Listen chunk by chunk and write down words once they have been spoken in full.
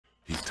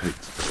takes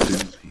a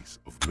thin piece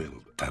of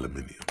milled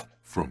aluminium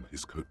from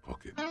his coat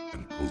pocket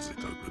and pulls it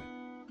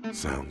open.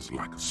 Sounds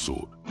like a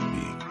sword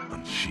being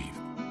unsheathed.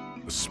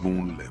 A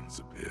small lens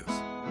appears,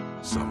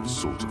 some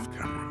sort of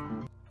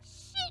camera.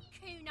 Shit,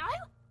 Kuno!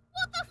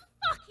 What the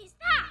fuck is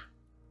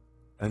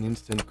that? An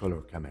instant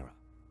color camera.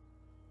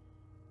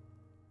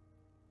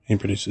 He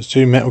produces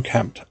 2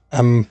 metal-capped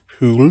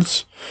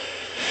ampoules,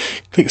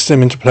 clicks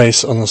them into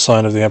place on the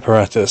side of the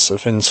apparatus. A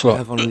thin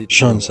slot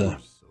shines there.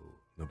 So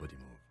nobody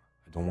move.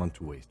 I don't want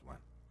to waste one.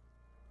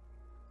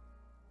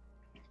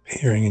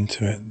 Peering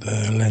into it,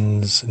 the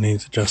lens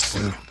needs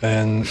adjusting.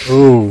 Then,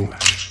 ooh.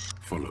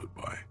 Followed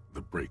by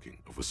the breaking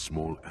of a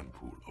small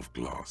ampoule of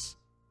glass.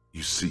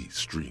 You see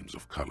streams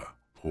of color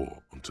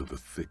pour onto the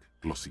thick,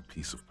 glossy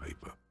piece of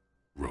paper,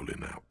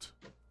 rolling out.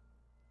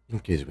 In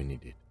case we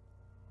need it.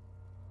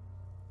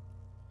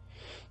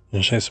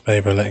 He shakes the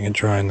paper, letting it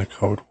dry in the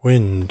cold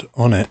wind.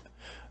 On it,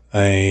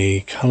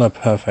 a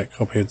colour-perfect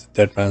copy of the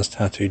dead man's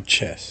tattooed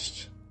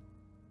chest.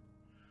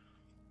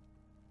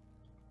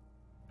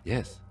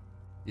 Yes,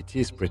 it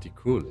is pretty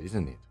cool,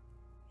 isn't it?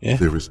 Yeah.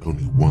 There is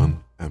only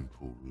one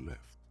ampoule left.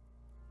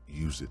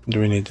 Use it.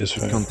 Do we need this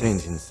for? It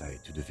contains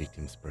insight to the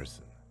victim's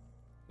person.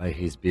 By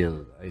his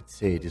build, I'd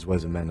say this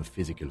was a man of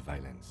physical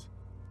violence.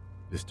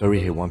 The story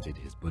he wanted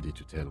his body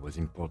to tell was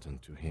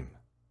important to him.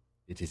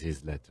 It is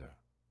his letter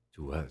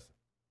to us.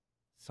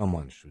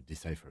 Someone should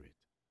decipher it.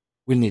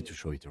 We'll need to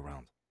show it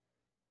around.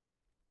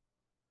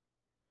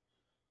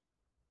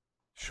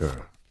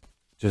 Sure.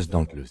 Just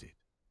don't lose it.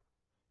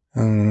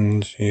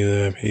 And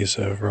either a piece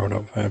of rolled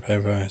up fire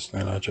paper, it's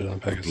no larger than a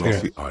pack of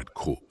cigarettes. Glossy-eyed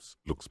corpse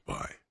looks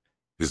by,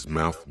 his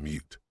mouth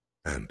mute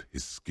and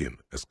his skin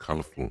as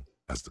colorful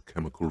as the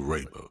chemical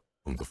rainbow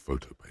on the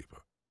photo paper,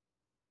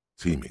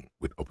 teeming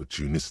with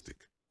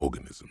opportunistic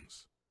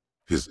organisms.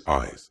 His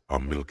eyes are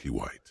milky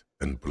white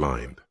and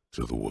blind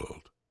to the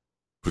world,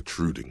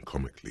 protruding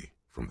comically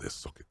from their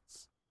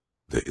sockets.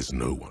 There is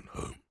no one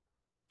home,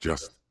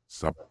 just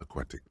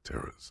subaquatic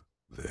terrors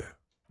there.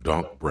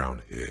 Dark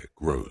brown hair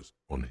grows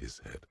on his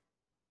head.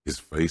 His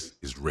face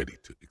is ready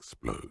to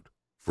explode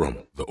from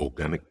the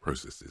organic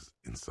processes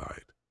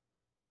inside.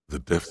 The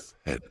death's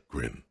head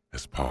grin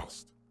has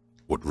passed.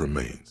 What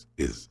remains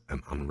is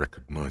an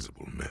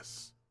unrecognizable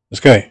mess.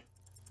 Let's go.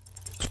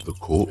 The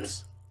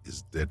corpse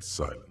is dead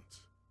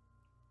silent.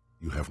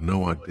 You have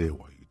no idea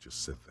why you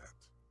just said that.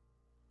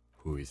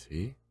 Who is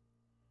he?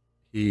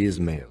 He is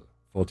male,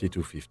 40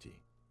 to 50,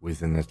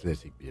 with an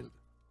athletic build.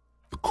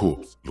 The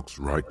corpse looks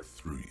right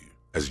through you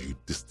as you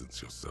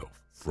distance yourself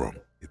from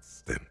its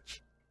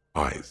stench,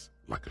 eyes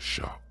like a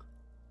shark.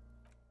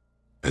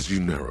 As you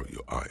narrow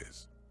your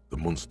eyes, the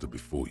monster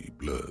before you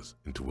blurs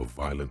into a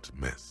violent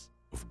mess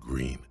of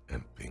green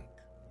and pink.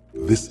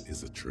 This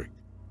is a trick.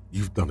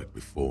 You've done it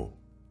before.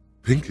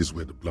 Pink is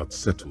where the blood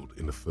settled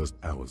in the first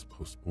hours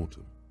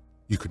post-mortem.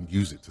 You can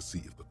use it to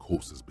see if the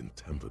corpse has been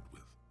tampered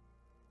with.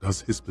 Does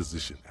his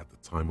position at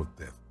the time of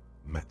death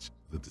match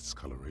the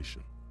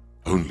discoloration?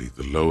 Only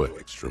the lower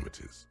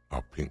extremities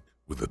are pink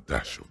with a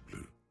dash of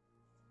blue.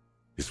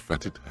 His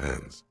fatted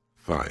hands,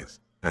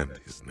 thighs, and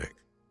his neck,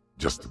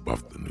 just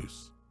above the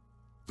noose.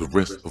 The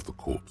rest of the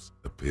corpse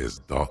appears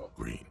dark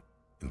green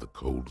in the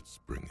cold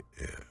spring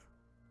air.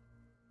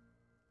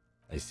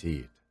 I see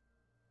it.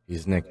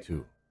 His neck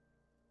too.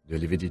 The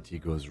lividity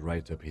goes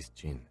right up his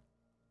chin.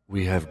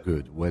 We have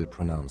good,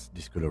 well-pronounced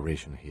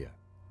discoloration here.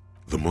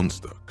 The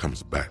monster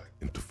comes back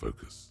into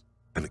focus,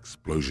 an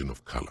explosion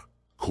of color,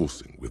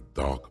 coursing with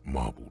dark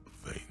marbled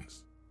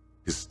veins.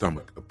 His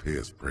stomach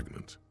appears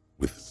pregnant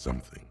with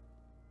something.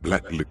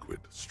 Black liquid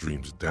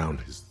streams down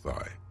his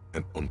thigh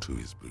and onto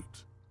his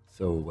boot.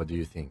 So, what do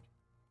you think?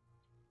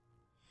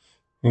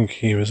 I think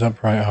he was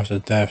upright after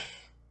death.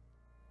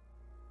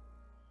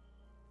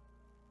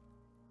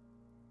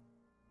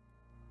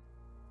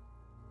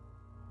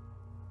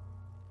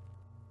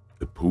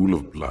 A pool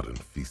of blood and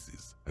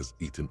feces has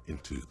eaten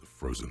into the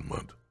frozen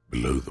mud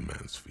below the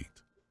man's feet.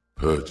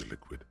 Purge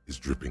liquid is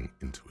dripping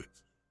into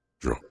it,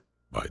 drop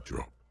by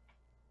drop.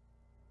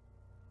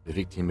 The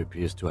victim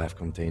appears to have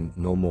contained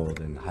no more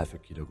than half a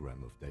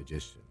kilogram of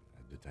digestion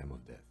at the time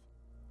of death.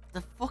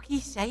 The fuck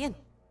he's saying?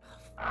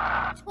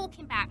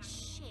 Talking about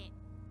shit.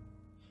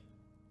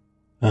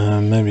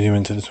 Maybe he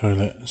went to the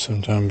toilet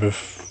sometime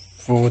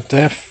before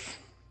death.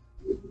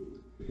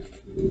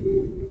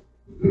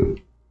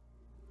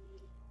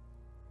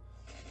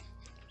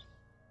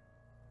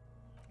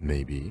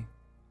 Maybe.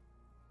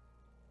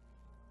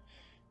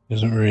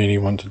 Doesn't really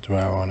want to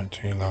dwell on it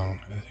too long.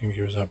 I think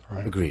he was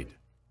upright. Agreed.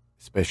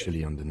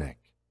 Especially on the neck.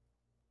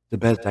 The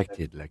belt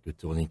acted like a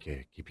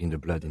tourniquet, keeping the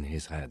blood in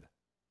his head.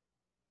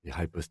 The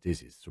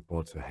hypostasis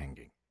supports a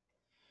hanging.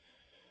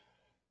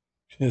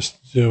 Could it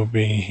still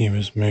be he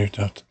was moved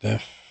after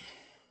death?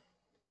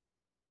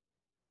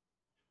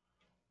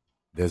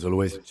 There's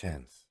always a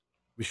chance.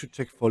 We should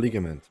check for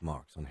ligament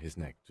marks on his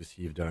neck to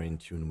see if they're in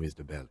tune with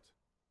the belt.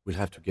 We'll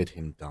have to get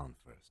him down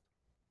first.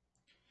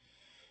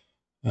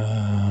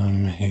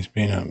 He's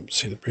been up.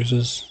 See the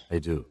bruises? I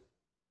do.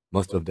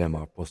 Most of them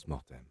are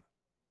post-mortem.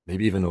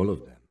 Maybe even all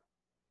of them.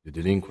 The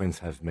delinquents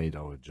have made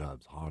our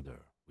jobs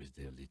harder with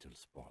their little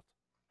sport.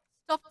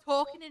 Stop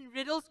talking in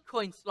riddles,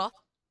 coin slot.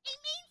 It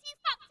means you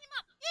fucked him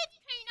up good,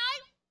 Kuno.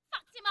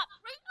 Fucked him up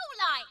brutal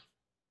like.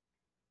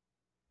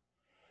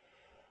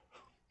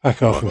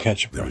 Back off and But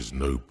catch your there breath. is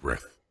no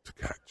breath to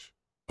catch.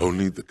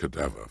 Only the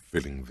cadaver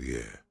filling the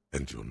air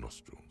and your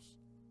nostrils.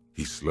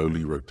 He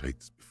slowly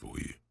rotates before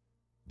you,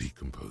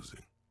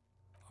 decomposing.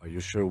 Are you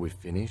sure we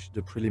finished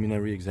the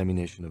preliminary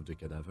examination of the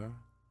cadaver?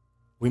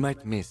 We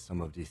might miss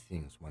some of these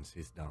things once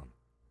he's done.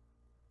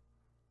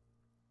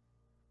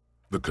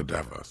 The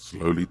cadaver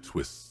slowly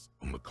twists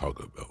on the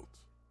cargo belt,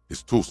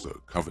 his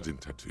torso covered in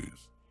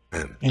tattoos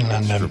and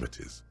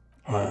extremities.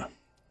 Right.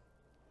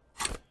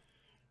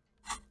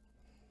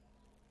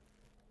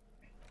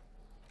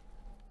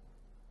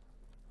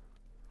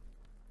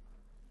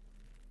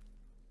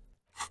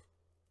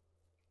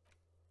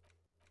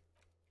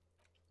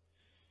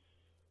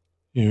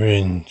 You're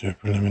in to a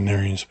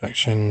preliminary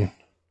inspection.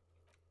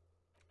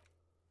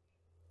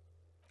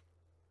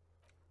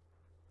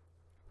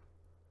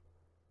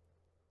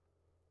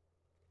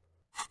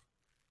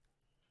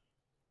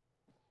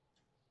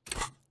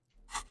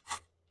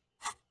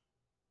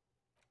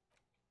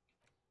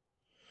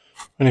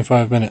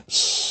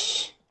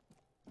 $25.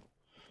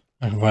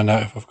 I can find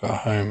out if I've got a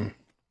home.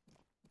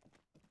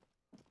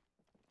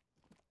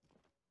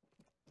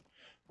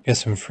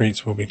 Guessing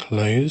Freaks will be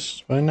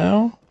closed by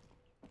now.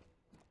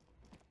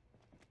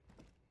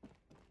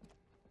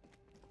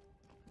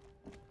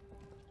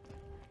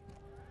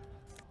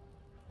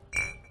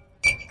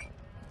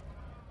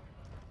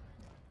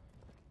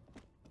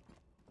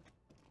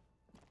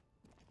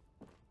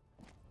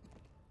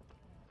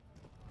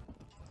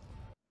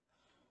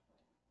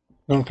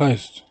 Not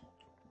closed.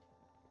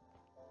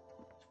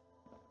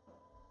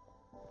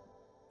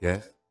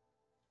 Yes?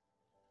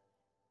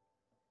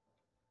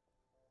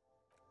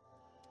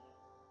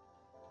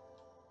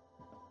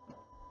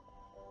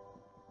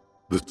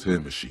 The tear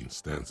machine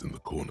stands in the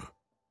corner.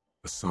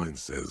 A sign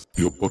says,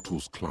 your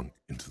bottles clunk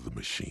into the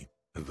machine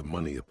and the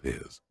money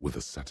appears with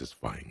a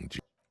satisfying G.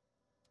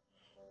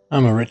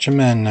 I'm a richer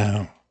man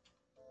now.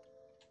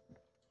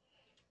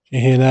 Do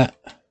you hear that?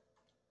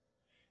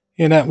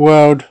 Hear that,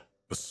 world?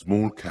 A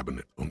small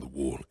cabinet on the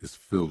wall is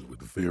filled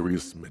with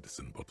various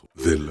medicine bottles.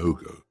 Their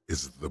logo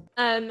is the...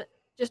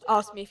 Just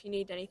ask me if you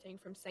need anything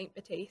from St.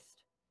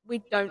 Baptiste. We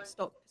don't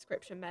stock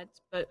prescription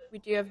meds, but we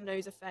do have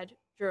Nosafed,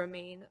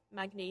 Duramine,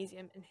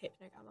 Magnesium, and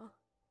Hypnogamma.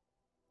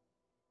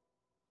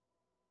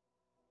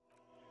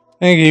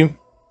 Thank you.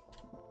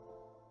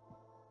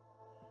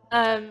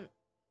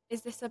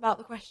 Is this about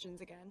the questions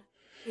again?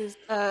 Because,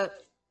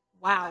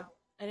 wow,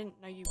 I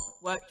didn't know you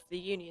worked for the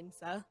union,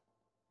 sir.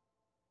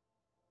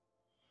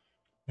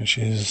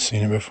 She's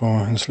seen it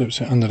before and slips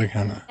it under the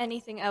counter.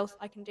 Anything else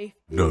I can do?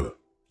 No,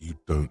 you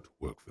don't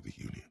work for the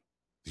union.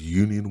 The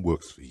union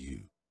works for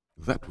you.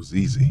 That was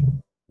easy.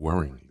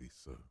 Worryingly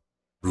so.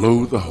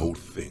 Blow the whole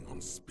thing on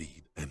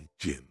speed and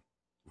gin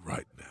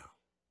right now.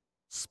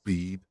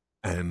 Speed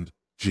and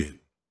gin.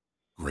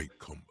 Great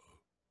combo.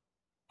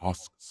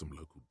 Ask some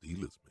local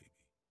dealers, maybe.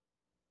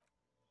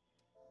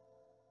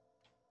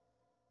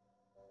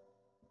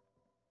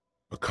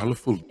 A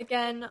colourful...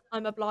 Again,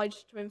 I'm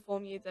obliged to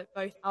inform you that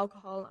both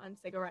alcohol and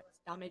cigarettes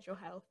damage your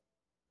health.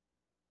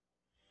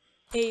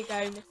 Here you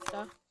go,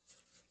 mister.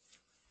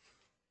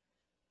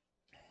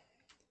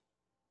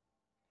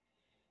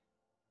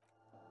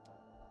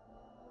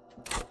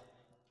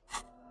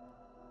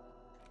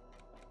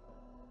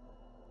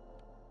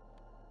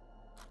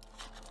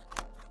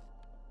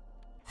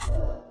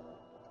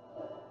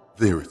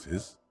 There it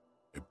is.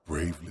 A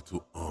brave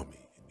little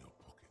army in your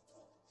pocket.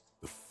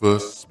 The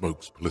first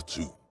Smokes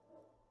platoon.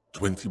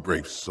 20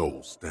 brave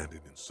souls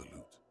standing in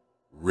salute,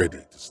 ready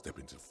to step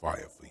into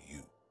fire for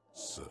you,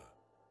 sir.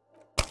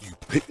 You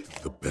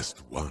picked the best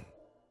one.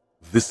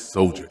 This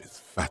soldier is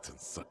fat and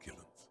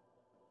succulent.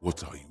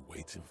 What are you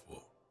waiting for?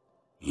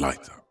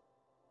 Light up.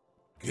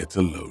 Get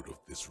a load of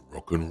this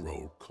rock and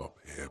roll cop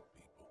here,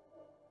 people.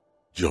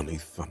 Johnny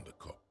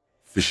Thundercop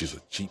fishes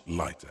a cheap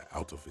lighter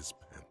out of his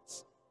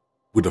pants.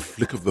 With a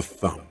flick of the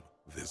thumb,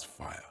 there's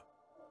fire.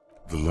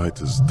 The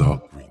lighter's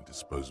dark green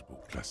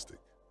disposable plastic.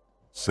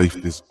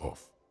 Safety's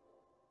off.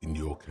 In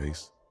your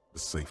case, the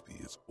safety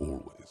is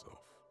always off.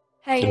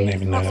 Hey, Didn't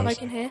even not know that was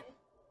smoking here.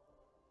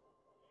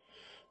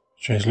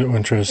 Shows little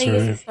interest.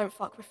 Please, don't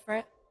fuck with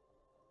Frit.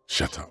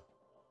 Shut up.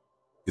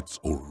 It's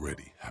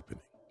already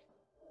happening.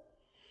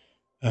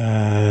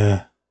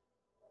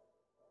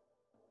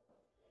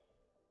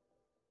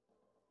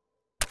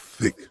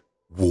 Thick,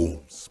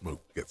 warm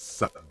smoke gets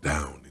sucked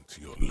down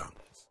into your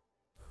lungs.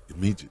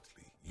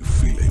 Immediately, you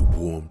feel a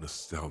warm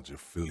nostalgia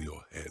fill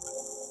your head,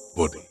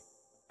 body,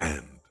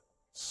 and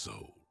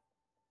soul.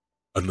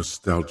 A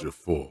nostalgia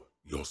for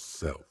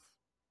yourself,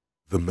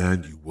 the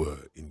man you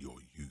were in your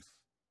youth.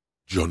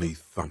 Johnny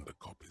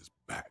Thundercop is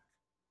back,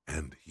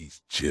 and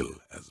he's chill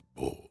as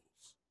balls.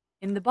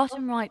 In the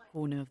bottom right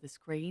corner of the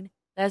screen,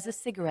 there's a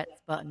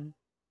cigarettes button.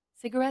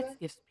 Cigarettes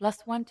gives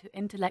 +1 to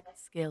intellect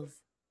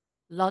skills.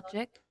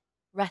 Logic,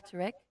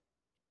 rhetoric,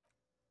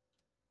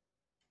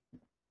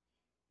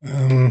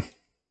 We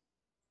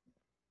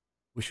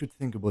should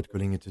think about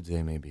calling it a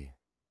day, maybe.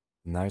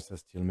 The nights are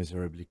still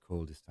miserably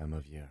cold this time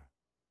of year.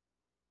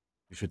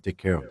 You should take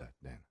care of that,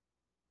 then.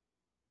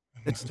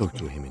 Let's talk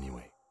to him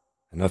anyway.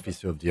 An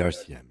officer of the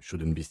RCM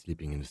shouldn't be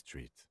sleeping in the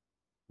street.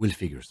 We'll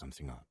figure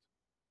something out.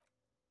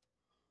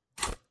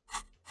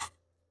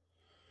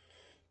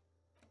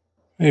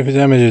 If the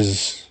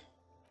damages.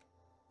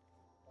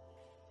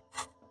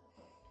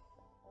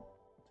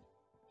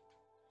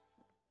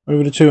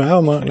 Over the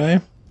 2-hour mark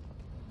now.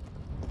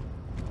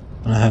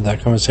 And I had that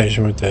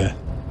conversation with the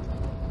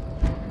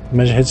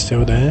measurehead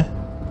still there.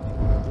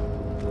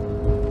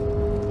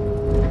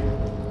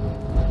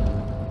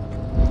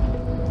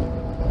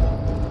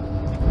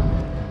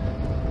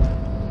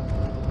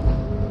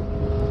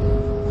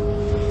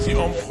 The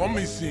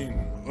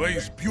unpromising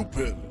race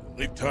pupil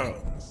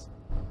returns.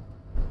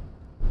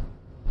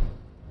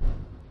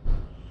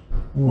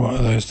 What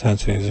are those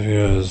tattoos of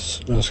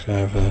yours? Let's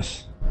go for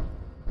this.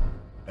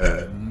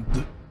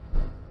 And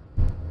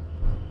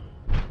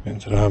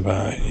Into the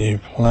about you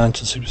plan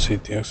to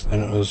supersede the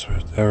Occidentals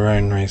with their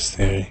own race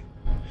theory.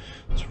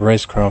 So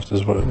racecraft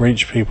is what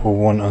rich people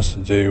want us to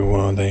do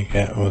while they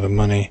get all the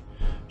money.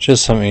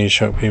 Just something you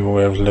shock people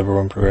with, liberal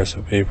and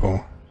progressive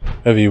people.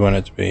 Whatever you want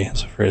it to be.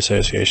 It's a free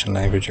association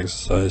language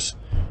exercise.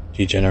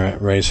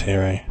 Degenerate race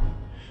hero.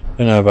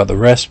 Don't know about the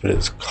rest, but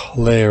it's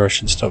clear I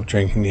should stop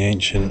drinking the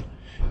ancient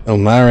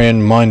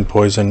Ilmarian mind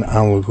poison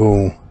Al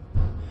Ghul.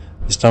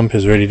 This dump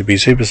is ready to be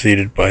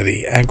superseded by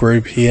the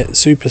Agro-Piet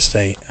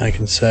superstate. I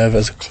can serve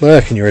as a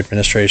clerk in your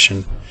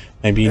administration.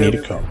 Maybe you need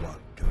a cop. everyone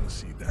can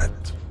see that.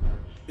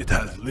 It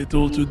has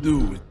little to do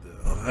with the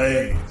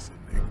race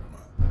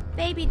enigma.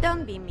 Baby,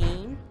 don't be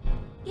mean.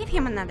 Give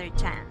him another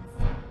chance.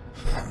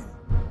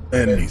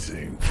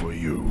 Anything for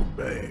you,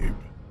 babe.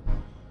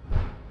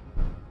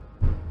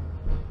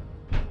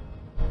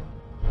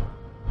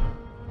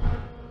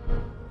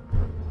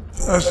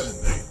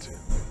 Fascinating.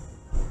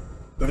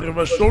 The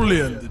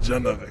Revacholian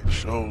degenerate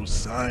shows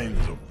signs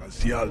of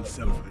racial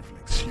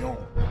self-reflection.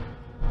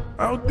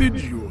 How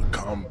did you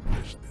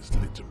accomplish this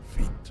little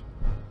feat?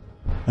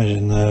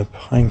 Imagine the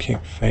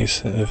pancake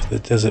face of the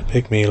desert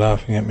pygmy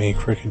laughing at me,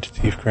 crooked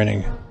teeth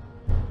grinning.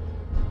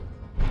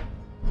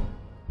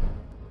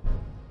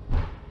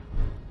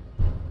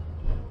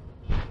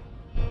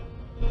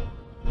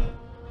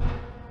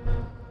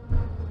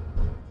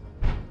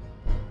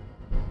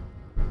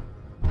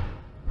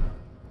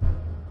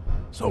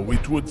 So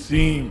it would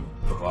seem,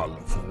 Thrall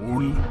of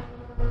Rule.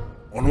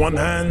 On one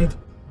hand,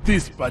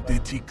 this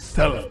pathetic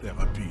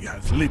self-therapy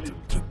has little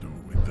to do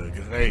with the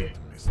great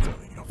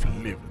mystery of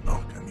living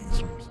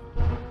organisms,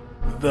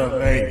 the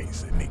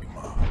race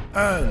enigma,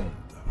 and,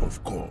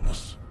 of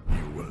course,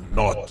 you will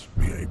not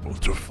be able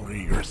to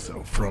free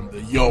yourself from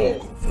the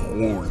yoke of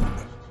rule.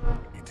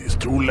 It is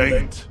too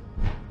late.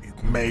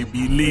 It may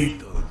be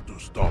lethal to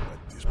stop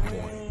at this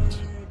point,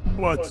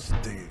 but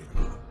still,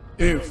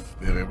 if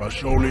the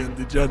Revacholian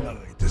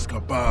degenerate is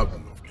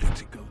capable of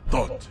critical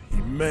thought, he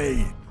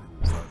may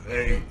prove a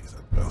race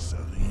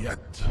adversary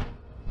yet.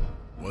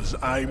 Was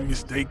I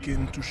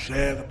mistaken to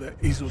share the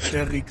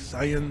esoteric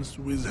science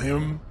with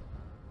him?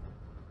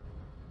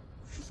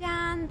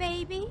 Jean,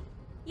 baby,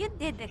 you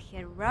did the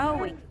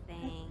heroic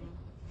thing.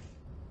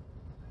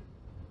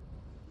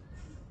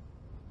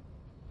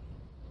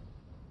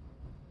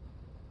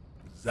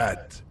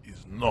 That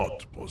is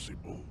not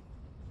possible.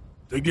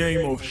 The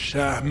game of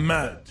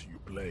Shahmat you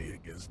play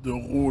against the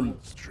rule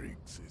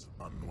streaks is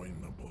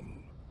unwinnable.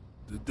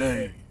 The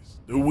days,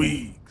 the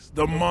weeks,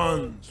 the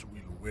months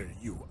will wear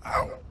you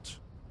out.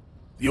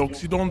 The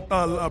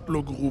Occidental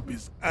haplogroup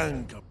is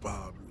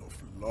incapable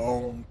of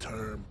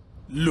long-term,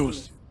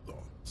 lucid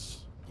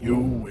thoughts. You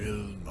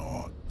will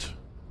not.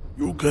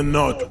 You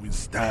cannot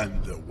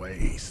withstand the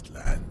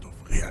wasteland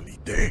of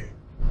reality.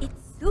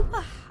 It's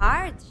super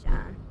hard,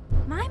 Jean.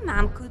 My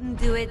mom couldn't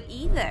do it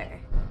either.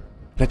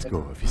 Let's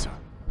go, officer.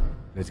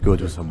 Let's go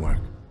do some work.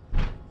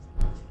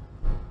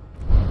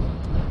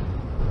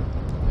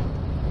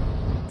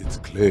 It's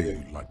clear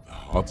you like the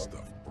hard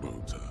stuff,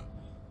 Bruta.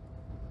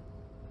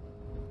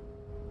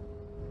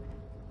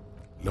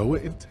 Lower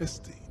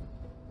intestine.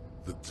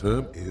 The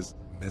term is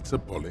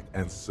metabolic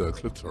and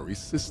circulatory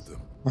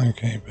system.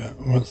 Okay, but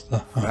what's the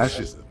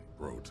Fascism,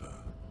 Bruta.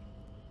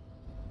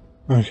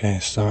 Okay,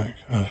 stomach.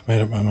 I've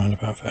made up my mind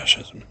about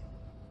fascism.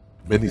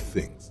 Many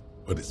things,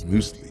 but it's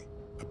mostly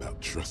about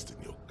trusting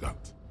your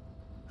gut.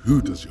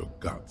 Who does your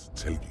gut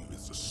tell you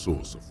is the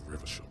source of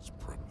Revachol's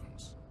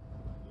problems?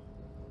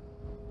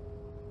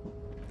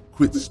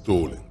 Quit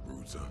stalling,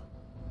 Bruiser.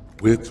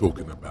 We're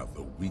talking about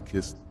the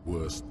weakest,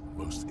 worst,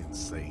 most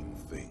insane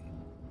thing.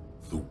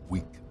 The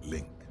weak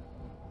link.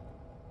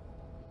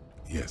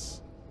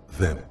 Yes,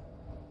 them,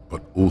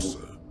 but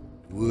also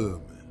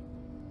Wermen.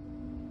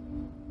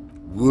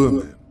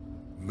 Wermen,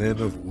 men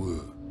of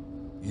Wer.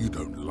 You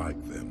don't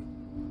like them.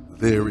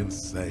 They're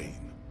insane.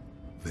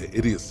 Their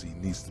idiocy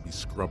needs to be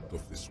scrubbed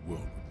off this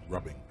world with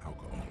rubbing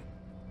alcohol.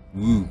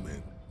 Woo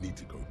men need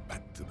to go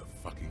back to the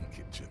fucking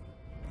kitchen.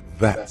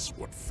 That's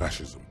what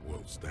fascism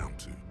boils down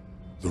to.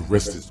 The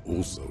rest is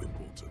also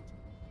important.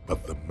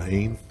 But the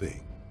main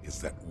thing is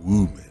that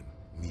women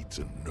need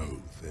to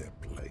know their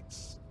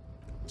place.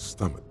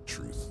 Stomach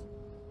truth.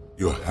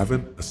 You're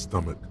having a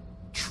stomach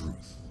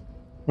truth.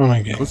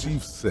 Okay. Because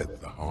you've said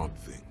the hard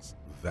things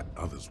that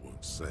others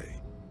won't say.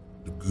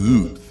 The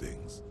good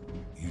things,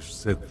 you've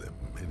said them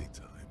many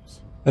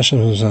times. That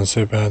shouldn't sound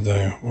so bad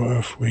though. What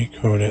if we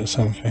called it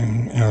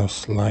something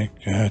else,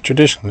 like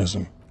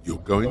traditionalism? You're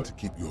going to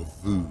keep your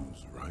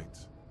views, right?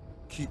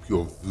 Keep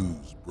your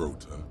views,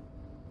 Brota.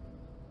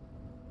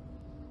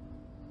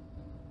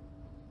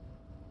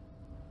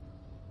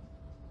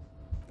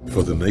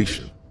 For the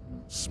nation,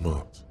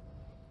 smart.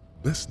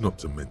 Best not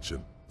to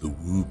mention the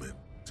women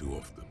too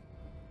often.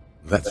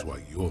 That's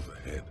why you're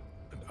the head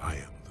and I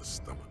am the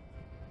stomach.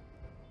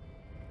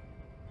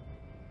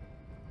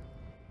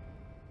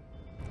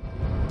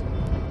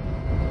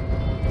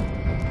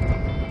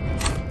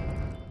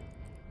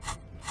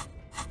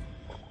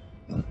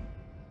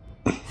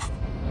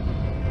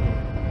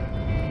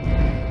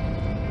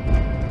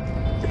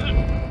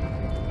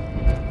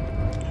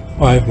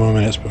 Five more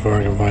minutes before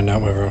I can find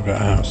out whether I've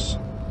got a house.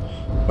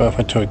 What if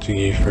I talk to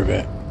you for a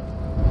bit?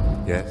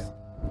 Yes?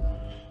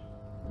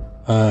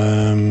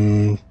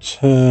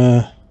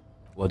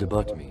 What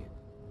about me?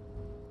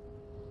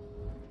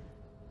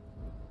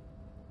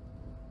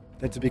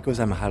 That's because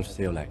I'm half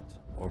Seolite,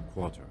 or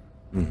quarter.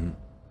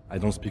 I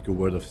don't speak a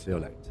word of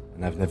Seolite,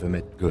 and I've never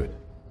met good.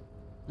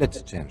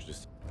 Let's change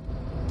this.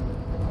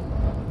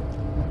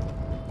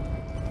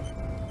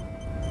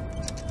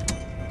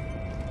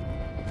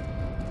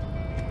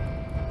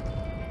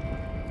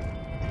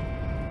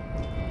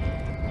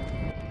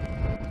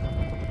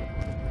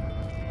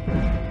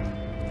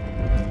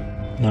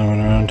 No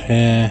one around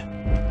here.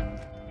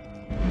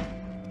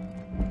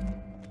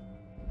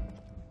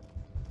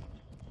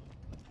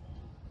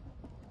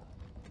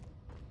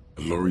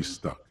 A lorry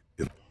stuck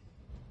in...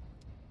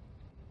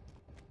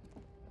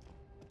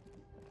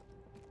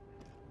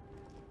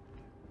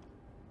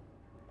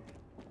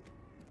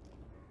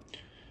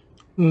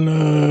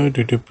 No,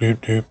 do do do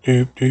do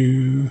do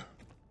do.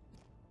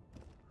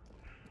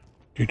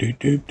 Do do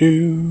do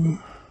do.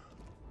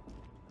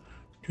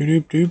 Do do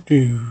do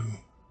do.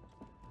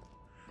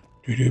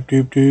 Do do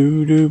do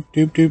do do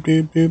do do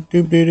do do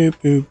do do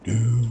do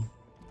do.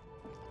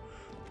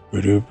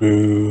 Boo doo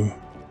boo.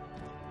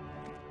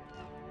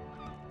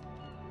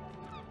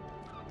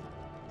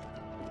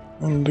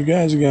 And the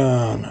guys are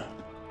gone.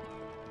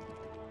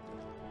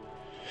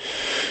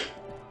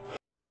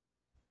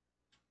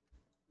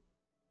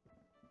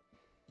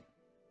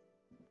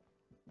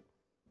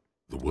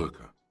 The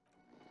worker.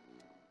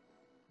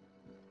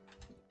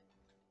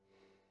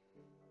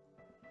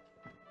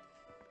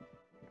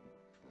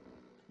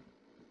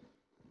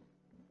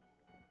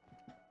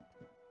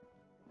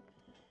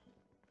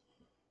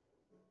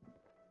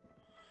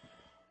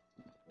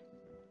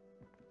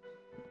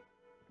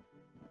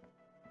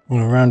 All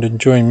around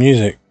enjoying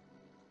music.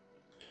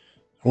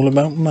 All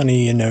about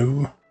money, you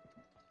know.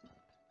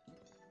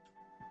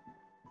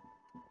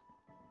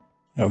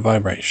 A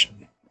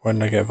vibration. Why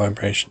did I get a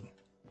vibration?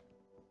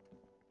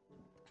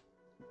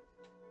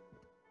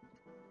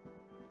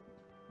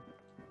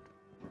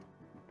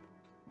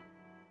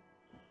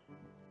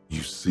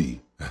 You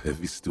see a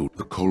heavy steel,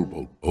 the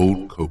cobalt,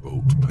 old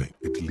cobalt paint.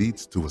 It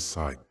leads to a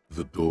side.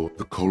 The door,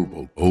 the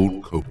cobalt,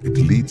 old cobalt. It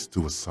leads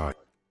to a side.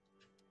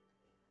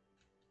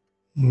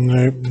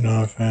 Nope,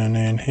 nothing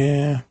in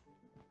here.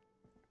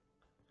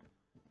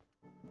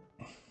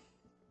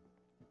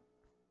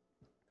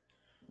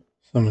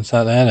 Someone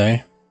sat there,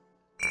 though.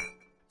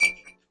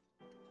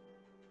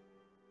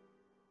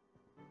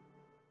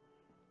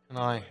 Can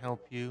I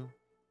help you?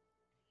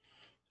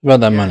 About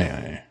that Yes. money,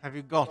 eh? Have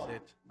you got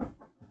it?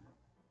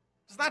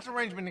 Does that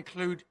arrangement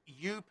include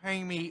you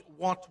paying me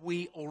what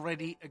we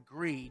already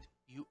agreed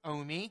you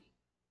owe me?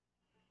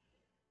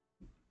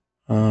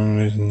 I'm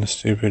losing the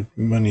stupid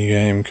money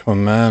game. Come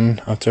on,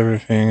 man. After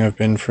everything I've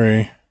been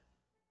through.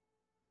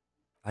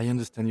 I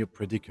understand your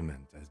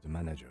predicament as the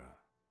manager.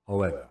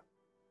 However,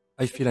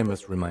 I feel I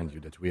must remind you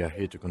that we are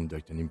here to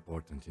conduct an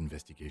important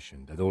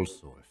investigation that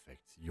also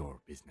affects your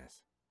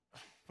business.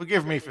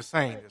 Forgive me for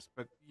saying this,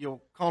 but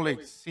your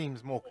colleague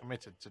seems more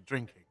committed to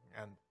drinking,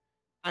 and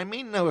I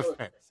mean no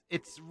offense.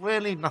 It's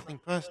really nothing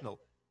personal.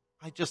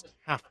 I just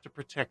have to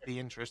protect the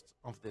interests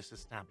of this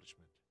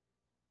establishment.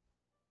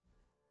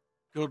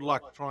 Good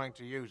luck trying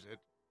to use it.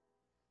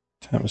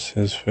 Taps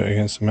his foot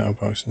against the metal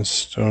box and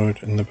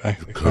stored in the back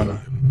of the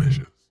corner. Curling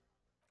measures.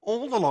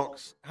 All the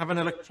locks have an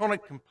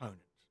electronic component.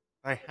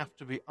 They have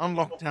to be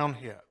unlocked down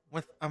here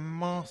with a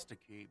master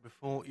key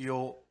before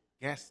your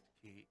guest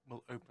key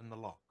will open the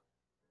lock.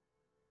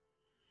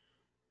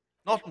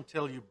 Not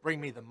until you bring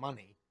me the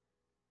money.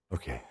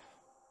 Okay,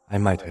 I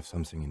might have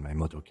something in my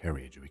motor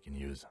carriage we can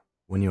use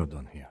when you're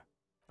done here.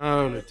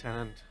 Oh,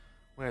 Lieutenant,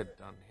 we're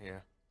done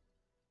here.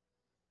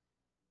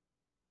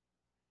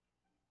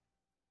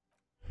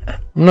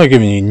 I'm not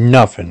giving you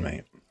nothing,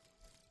 mate.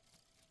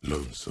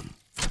 Lonesome.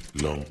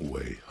 Long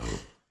way home.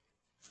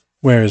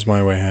 Where is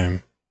my way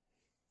home?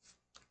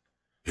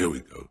 Here we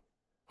go.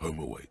 Home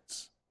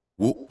awaits.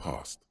 Walk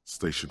past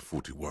Station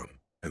 41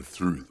 and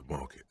through the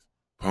market,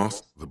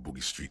 past the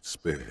Boogie Street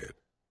spearhead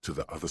to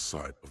the other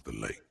side of the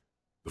lake,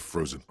 the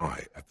frozen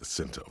eye at the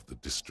center of the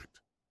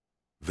district.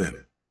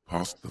 Then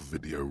past the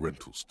video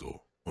rental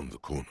store on the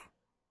corner.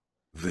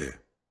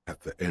 There,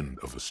 at the end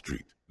of a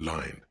street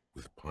lined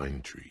with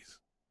pine trees,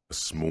 a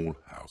small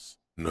house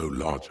no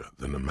larger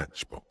than a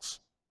matchbox,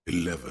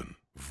 11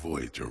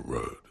 Voyager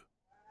Road.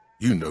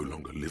 You no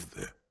longer live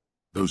there.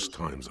 Those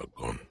times are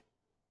gone.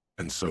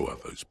 And so are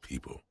those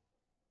people.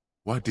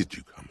 Why did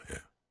you come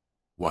here?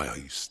 Why are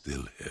you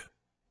still here?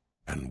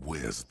 And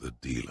where's the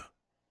dealer?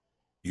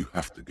 You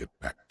have to get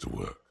back to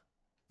work.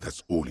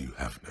 That's all you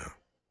have now.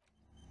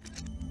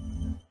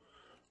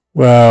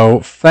 Well,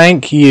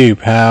 thank you,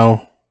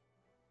 pal.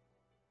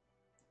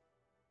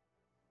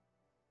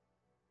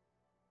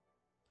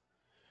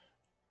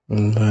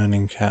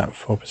 Learning cap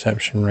for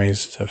perception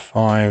raised to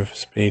 5.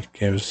 Speed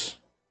gives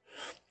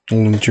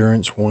all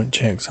endurance warrant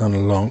checks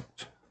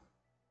unlocked.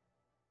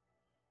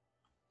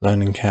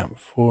 Learning cap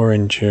for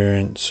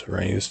endurance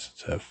raised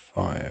to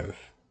 5.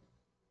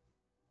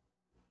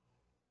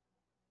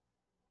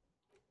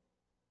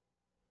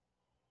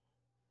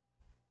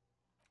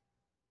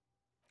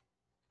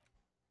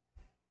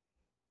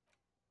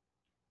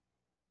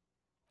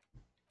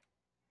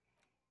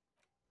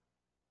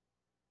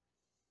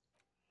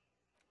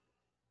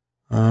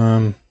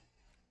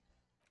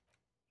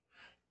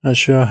 Not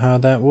sure how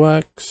that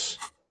works.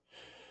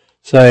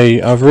 So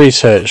I've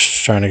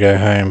researched trying to go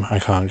home. I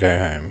can't go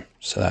home,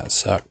 so that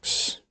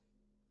sucks.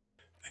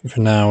 I think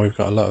for now we've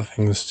got a lot of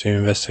things to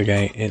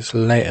investigate. It's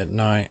late at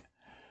night.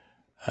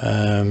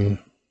 And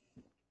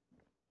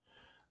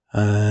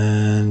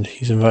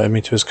he's invited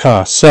me to his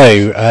car.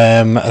 So,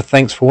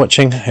 thanks for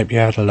watching. Hope you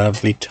had a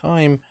lovely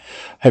time.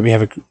 Hope you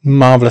have a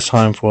marvellous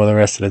time for the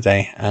rest of the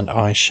day. And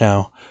I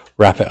shall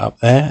wrap it up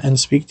there and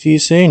speak to you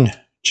soon.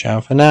 Ciao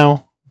for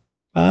now.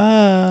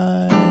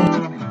 Bye.